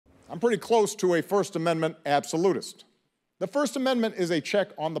I'm pretty close to a First Amendment absolutist. The First Amendment is a check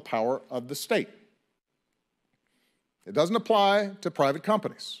on the power of the state. It doesn't apply to private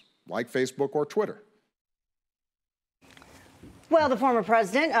companies like Facebook or Twitter. Well, the former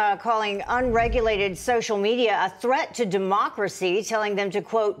president calling unregulated social media a threat to democracy, telling them to,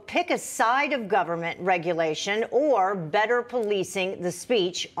 quote, pick a side of government regulation or better policing the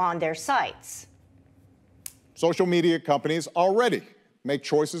speech on their sites. Social media companies already make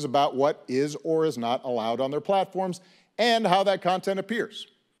choices about what is or is not allowed on their platforms and how that content appears.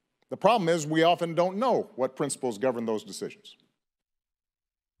 The problem is we often don't know what principles govern those decisions.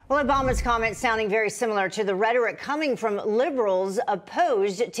 Well, Obama's comments sounding very similar to the rhetoric coming from liberals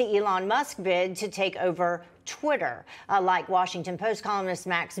opposed to Elon Musk's bid to take over Twitter, like Washington Post columnist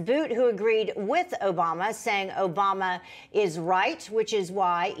Max Boot, who agreed with Obama, saying Obama is right, which is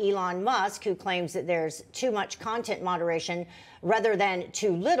why Elon Musk, who claims that there's too much content moderation rather than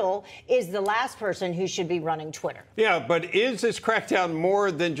too little, is the last person who should be running Twitter. Yeah, but is this crackdown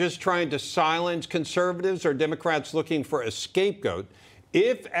more than just trying to silence conservatives, or Democrats looking for a scapegoat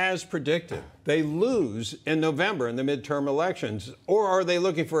if, as predicted, they lose in November in the midterm elections? Or are they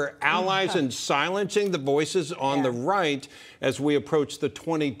looking for allies in silencing the voices on the right as we approach the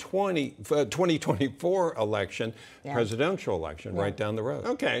 2024 election, presidential election, right down the road?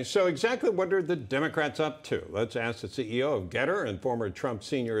 Okay, so exactly what are the Democrats up to? Let's ask the CEO of Getter and former Trump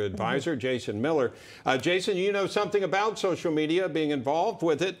senior advisor, Jason Miller. Jason, you know something about social media, being involved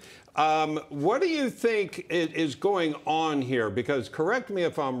with it. What do you think is going on here? Because correct me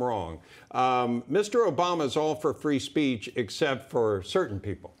if I'm wrong. Mr. Obama is all for free speech except for certain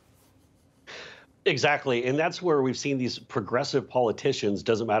people. Exactly. And that's where we've seen these progressive politicians,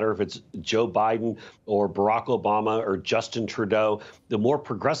 doesn't matter if it's Joe Biden or Barack Obama or Justin Trudeau, the more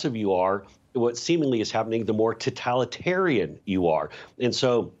progressive you are, what seemingly is happening, the more totalitarian you are. And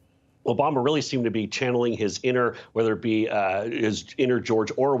so Obama really seemed to be channeling his inner, whether it be his inner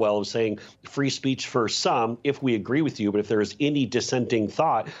George Orwell, of saying free speech for some, if we agree with you, but if there is any dissenting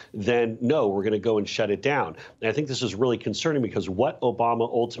thought, then no, we're going to go and shut it down. And I think this is really concerning, because what Obama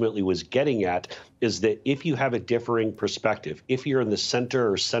ultimately was getting at is that if you have a differing perspective, if you're in the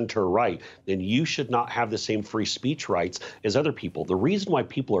center or center right, then you should not have the same free speech rights as other people. The reason why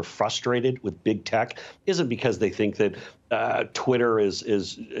people are frustrated with big tech isn't because they think that Twitter is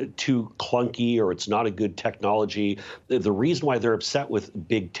too clunky or it's not a good technology. The reason why they're upset with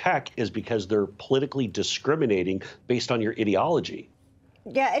big tech is because they're politically discriminating based on your ideology.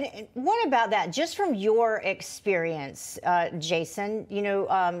 Yeah, and what about that? Just from your experience, Jason, you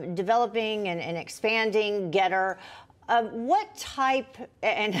know, developing and expanding Getter, what type,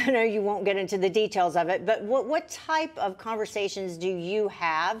 and I know you won't get into the details of it, but what type of conversations do you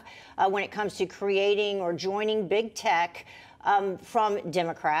have when it comes to creating or joining big tech from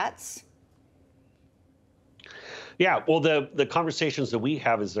Democrats? Yeah, well, the conversations that we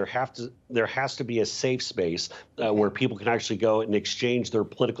have is there has to be a safe space where people can actually go and exchange their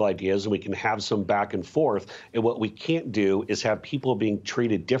political ideas, and we can have some back and forth. And what we can't do is have people being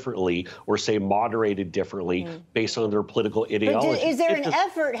treated differently or, say, moderated differently based on their political ideology. But is there an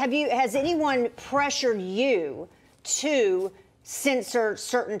effort? Has anyone pressured you to censor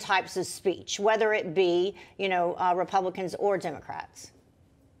certain types of speech, whether it be, you know, Republicans or Democrats?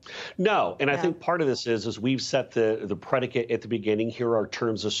 No, and I think part of this is we've set the predicate at the beginning. Here are our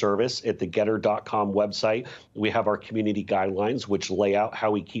terms of service at the Getter.com website. We have our community guidelines, which lay out how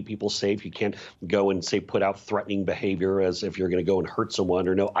we keep people safe. You can't go and, say, put out threatening behavior as if you're going to go and hurt someone,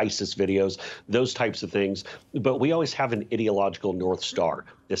 or no ISIS videos, those types of things. But we always have an ideological North Star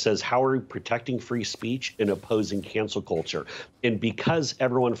that says, how are we protecting free speech and opposing cancel culture? And because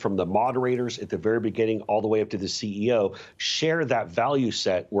everyone from the moderators at the very beginning all the way up to the CEO share that value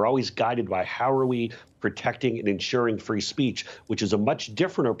set, we're always guided by how are we protecting and ensuring free speech, which is a much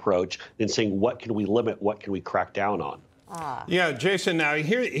different approach than saying what can we limit, what can we crack down on. Yeah, Jason, now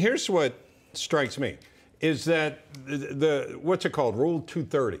here's what strikes me, is that the what's it called, Rule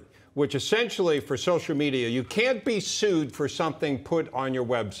 230, which essentially for social media, you can't be sued for something put on your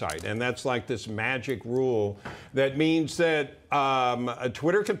website. And that's like this magic rule that means that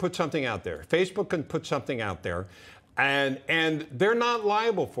Twitter can put something out there, Facebook can put something out there, and they're not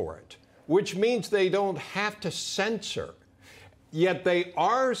liable for it, which means they don't have to censor. Yet they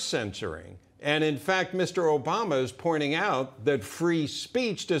are censoring. And in fact, Mr. Obama is pointing out that free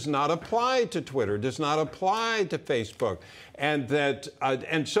speech does not apply to Twitter, does not apply to Facebook. And that,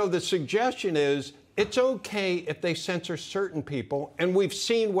 and so the suggestion is it's okay if they censor certain people. And we've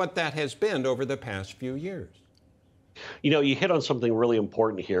seen what that has been over the past few years. You know, you hit on something really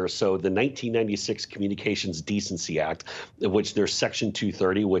important here. So the 1996 Communications Decency Act, of which there's Section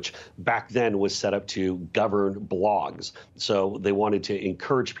 230, which back then was set up to govern blogs. So they wanted to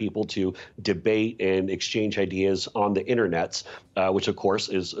encourage people to debate and exchange ideas on the internets, which of course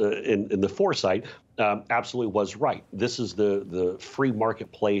is in the foresight. Absolutely was right. This is the free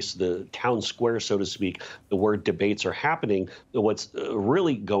marketplace, the town square, so to speak, where debates are happening. What's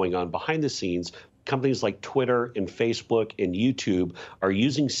really going on behind the scenes, companies like Twitter and Facebook and YouTube are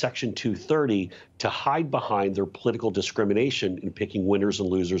using Section 230 to hide behind their political discrimination in picking winners and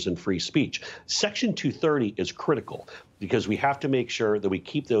losers in free speech. Section 230 is critical because we have to make sure that we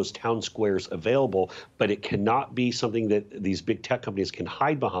keep those town squares available, but it cannot be something that these big tech companies can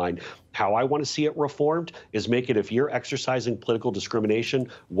hide behind. How I want to see it reformed is make it, if you're exercising political discrimination,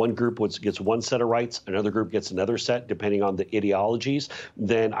 one group gets one set of rights, another group gets another set, depending on the ideologies,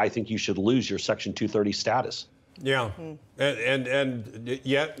 then I think you should lose your Section 230 status. Yeah, and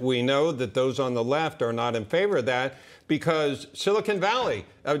yet we know that those on the left are not in favor of that because Silicon Valley,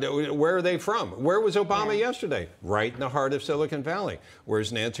 where are they from? Where was Obama yesterday? Right in the heart of Silicon Valley.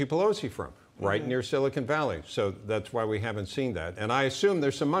 Where's Nancy Pelosi from? Right near Silicon Valley. So that's why we haven't seen that. And I assume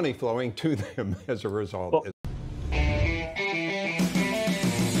there's some money flowing to them as a result. Well,